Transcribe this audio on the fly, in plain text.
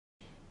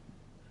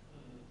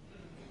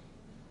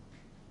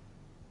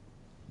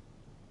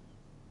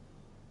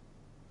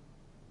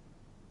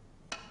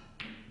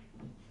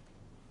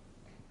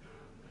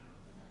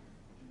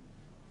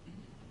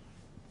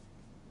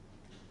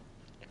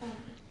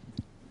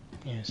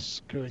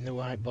Yes, screwing the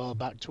white ball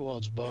back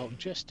towards Bork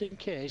just in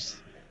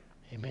case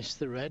he missed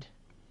the red.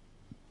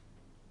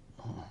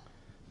 Oh.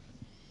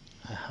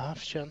 A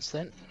half chance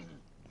then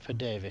for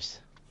Davis.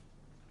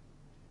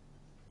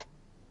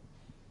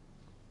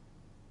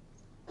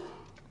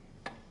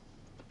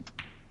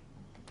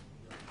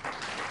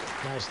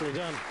 Nicely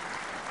done.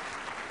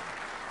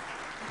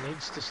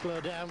 Needs to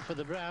slow down for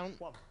the brown.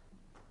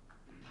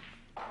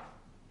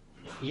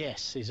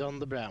 Yes, he's on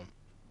the brown.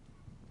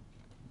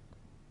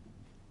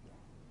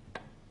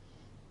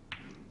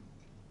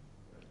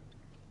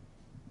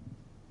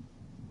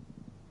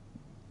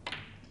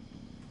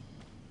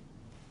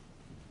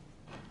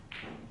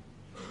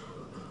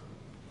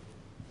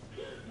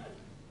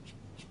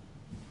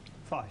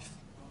 Five.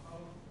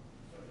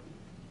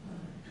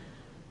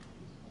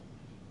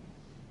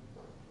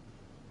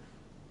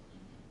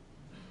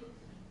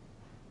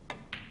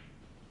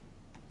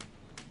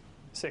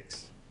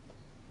 Six.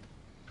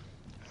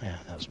 Yeah,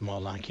 that's more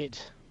like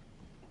it.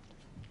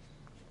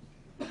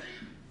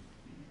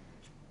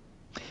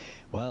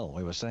 Well,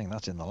 we were saying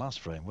that in the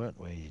last frame, weren't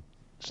we?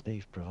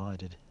 Steve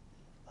provided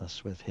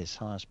us with his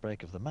highest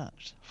break of the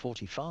match,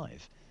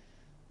 45.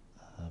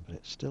 But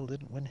it still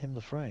didn't win him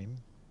the frame.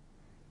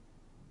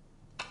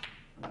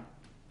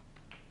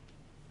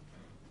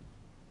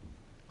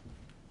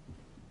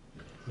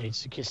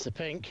 Needs to kiss the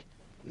pink.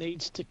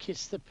 Needs to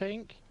kiss the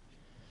pink.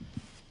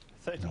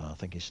 30. No, I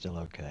think he's still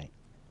okay.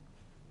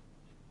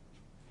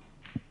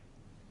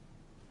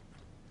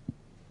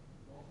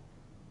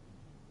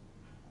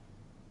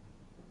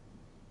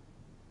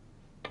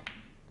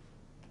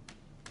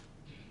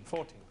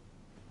 $40.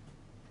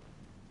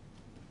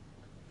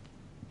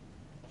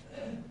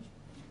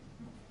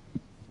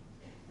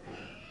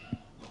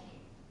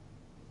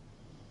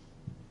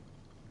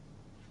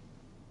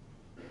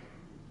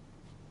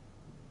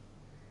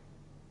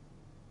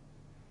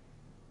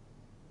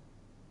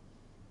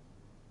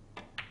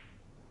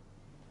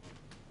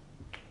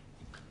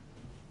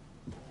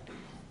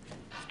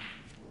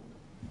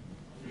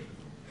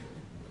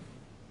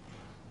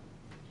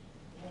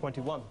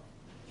 $21.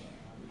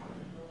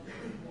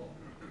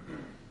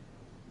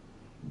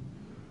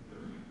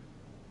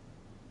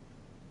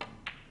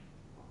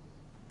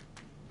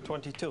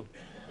 $22.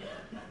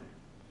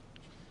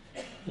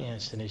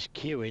 Yes, and his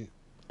cueing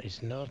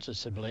is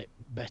noticeably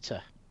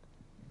better.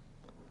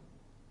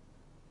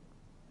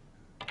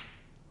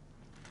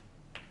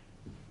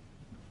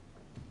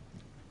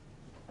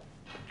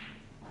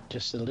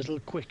 Just a little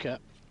quicker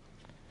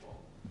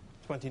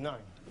 29.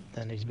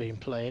 than he's been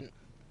playing.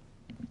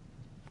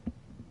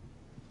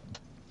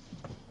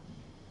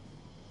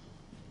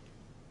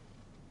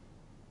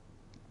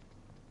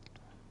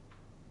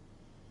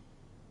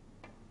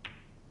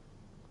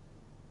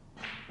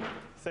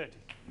 $30.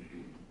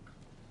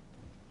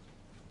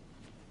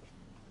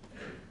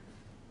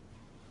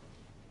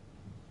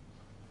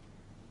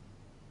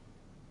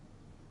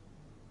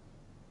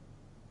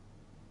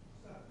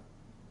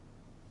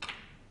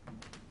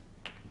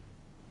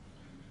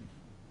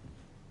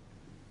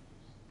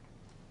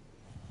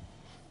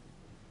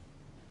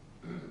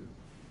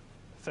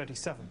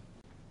 $37.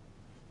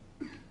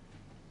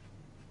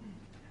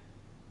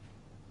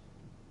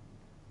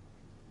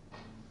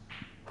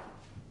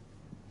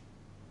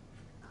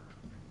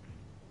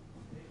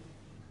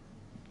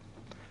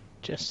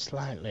 Just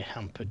slightly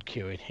hampered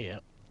cueing here,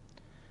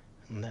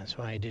 and that's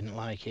why he didn't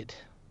like it.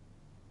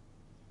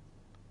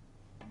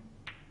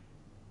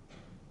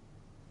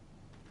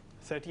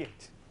 $38.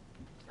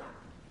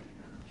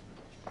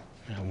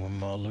 And one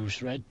more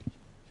loose red.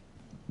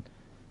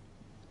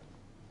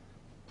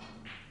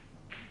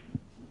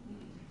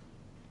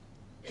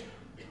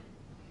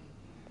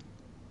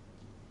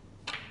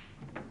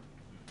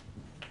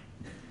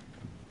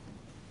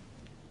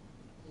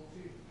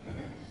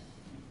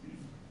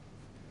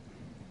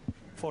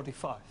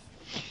 $45.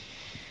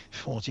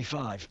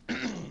 45.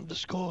 The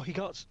score he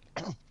got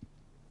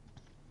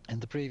in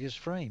the previous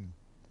frame.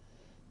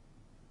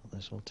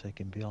 This will take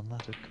him beyond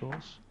that, of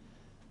course.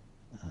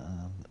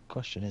 The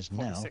question is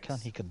 46. now, can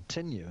he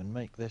continue and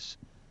make this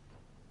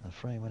a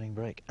frame-winning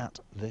break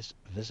at this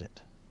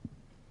visit?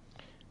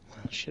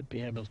 Well, should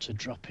be able to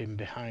drop him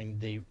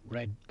behind the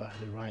red by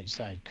the right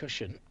side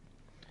cushion,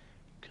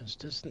 because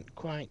doesn't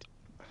quite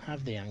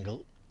have the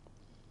angle.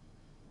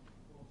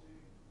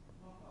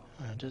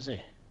 Does he?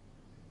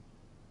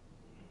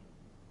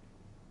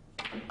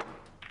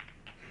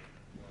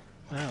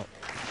 Well,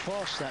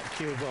 force that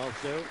cue ball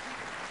through,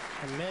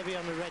 and maybe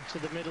on the red to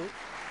the middle,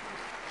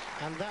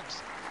 and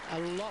that's a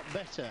lot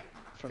better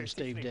from 53.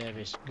 Steve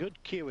Davis. Good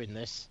cueing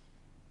this.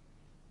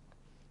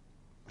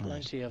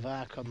 Plenty of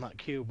arc on that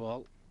cue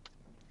ball.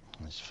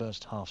 His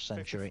first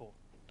half-century 54.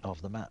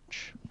 of the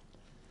match.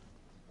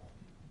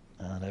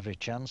 And every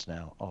chance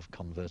now of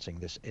converting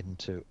this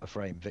into a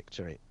frame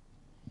victory.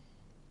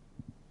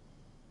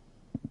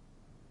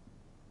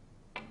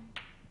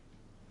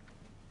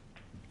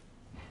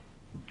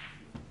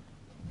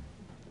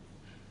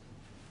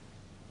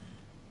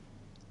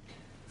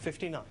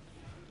 $59.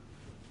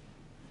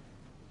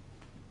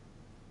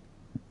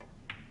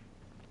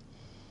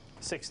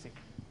 60.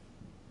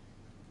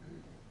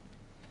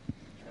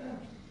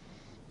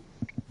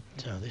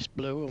 So this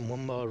blue and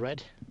one more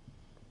red.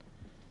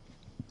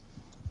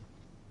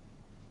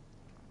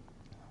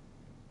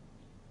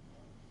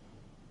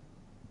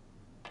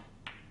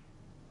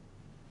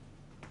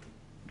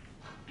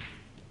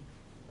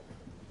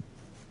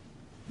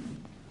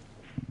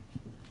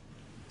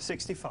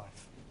 $65.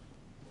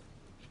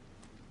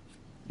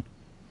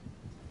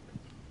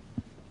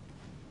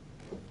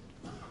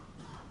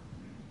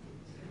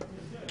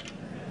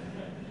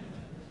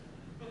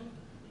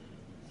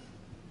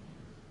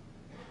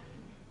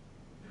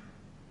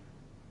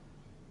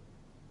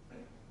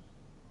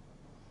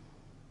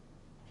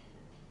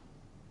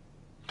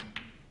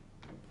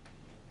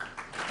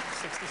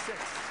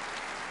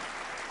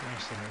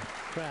 Nice, and the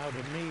crowd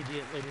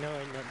immediately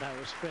knowing that that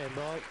was frame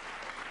ball.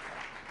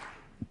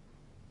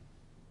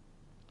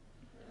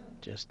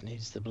 Just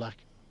needs the black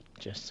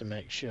just to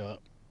make sure.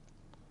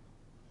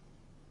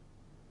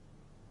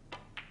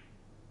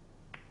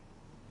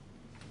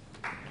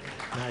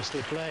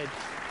 Nicely played.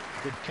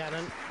 Good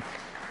cannon.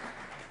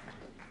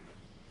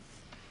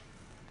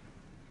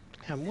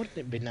 And wouldn't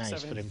it be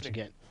nice for him to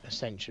get a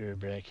century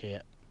break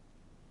here?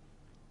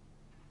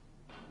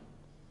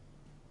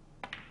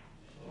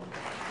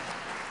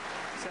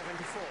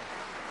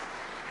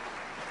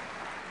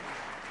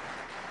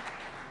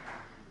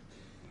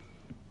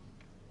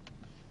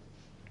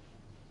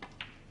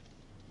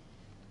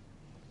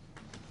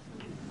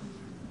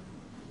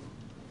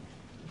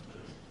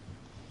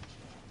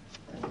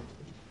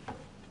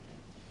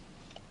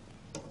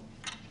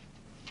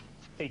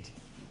 $80.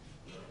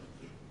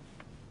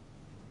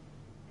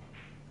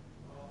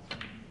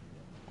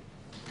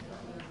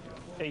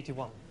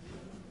 $81.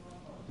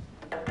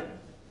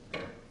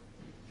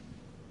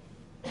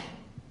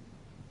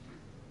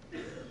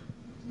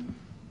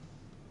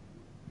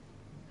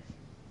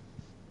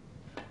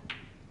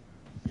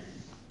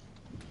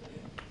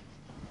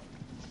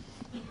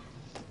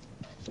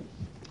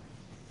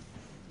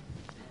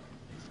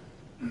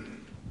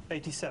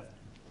 $87.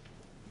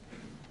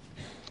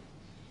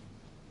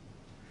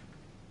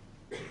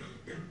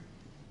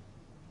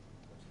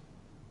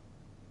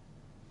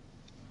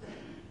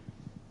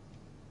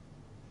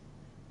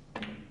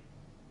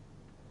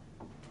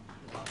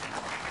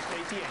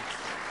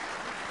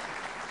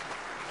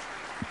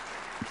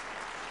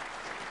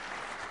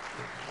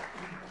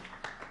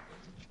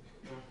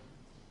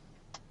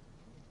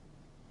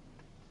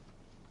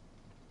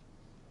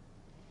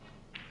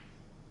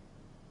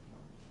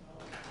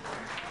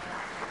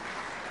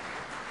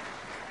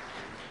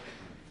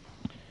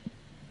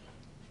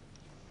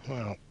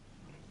 Well,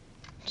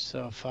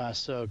 so far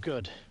so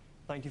good.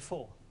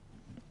 94.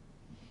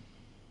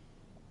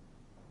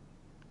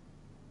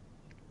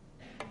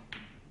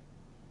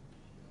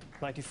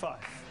 $95.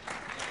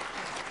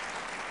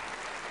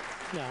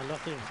 No,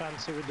 nothing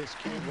fancy with this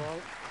cue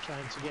ball.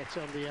 Trying to get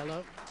on the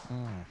yellow.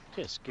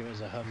 Just give us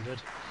 100.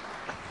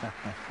 The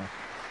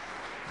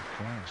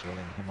crowd's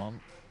willing him on.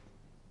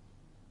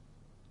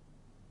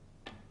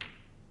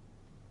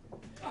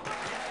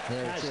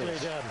 There Nicely it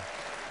is. done.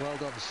 Well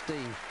done,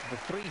 Steve. The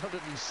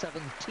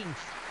 317th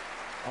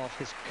of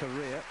his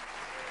career.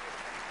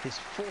 His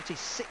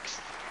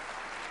 46th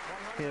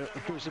here at the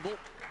Crucible.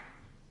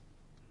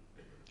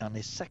 And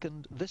his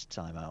second this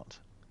time out.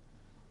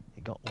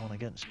 He got one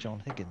against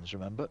John Higgins,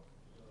 remember?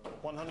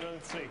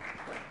 103.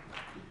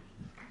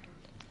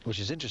 Which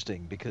is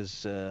interesting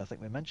because I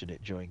think we mentioned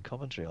it during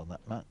commentary on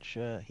that match.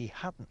 He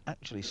hadn't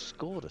actually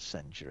scored a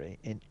century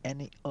in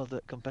any other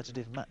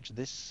competitive match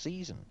this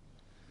season.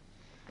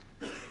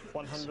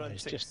 106. So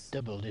he's just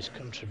doubled his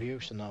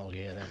contribution all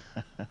year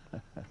then.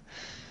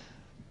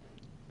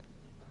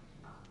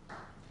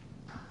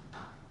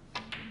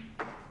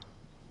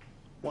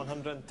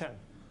 $110.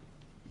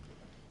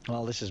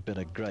 Well, this has been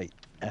a great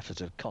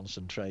effort of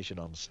concentration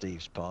on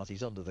Steve's part.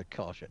 He's under the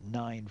cosh at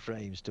 9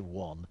 frames to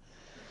 1,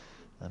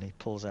 and he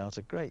pulls out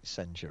a great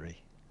century.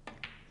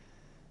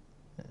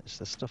 It's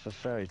the stuff of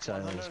fairy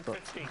tales, but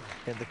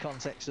in the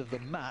context of the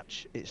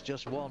match, it's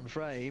just 1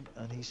 frame,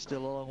 and he's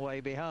still a long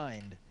way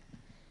behind.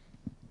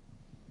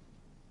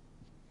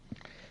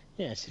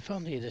 Yes, if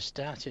only he'd have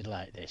started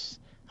like this.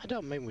 I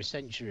don't mean with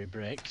century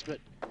breaks, but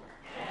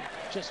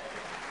just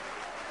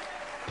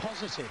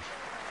positive.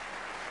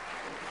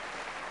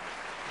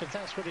 Because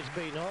that's what it's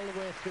been all the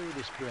way through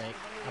this break.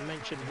 I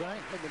mentioned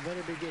right at the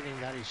very beginning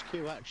that his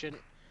cue action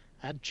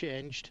had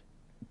changed.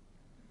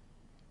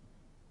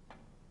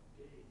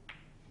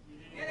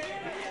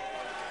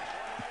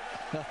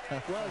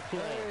 Well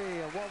played.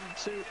 Hey, a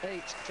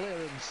 1-2-8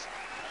 clearance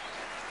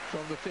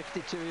from the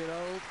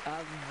 52-year-old,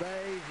 and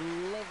they've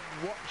loved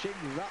watching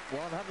that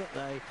one, haven't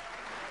they?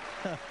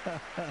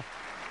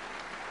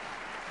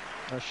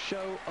 A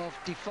show of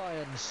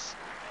defiance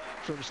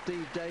from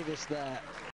Steve Davis there.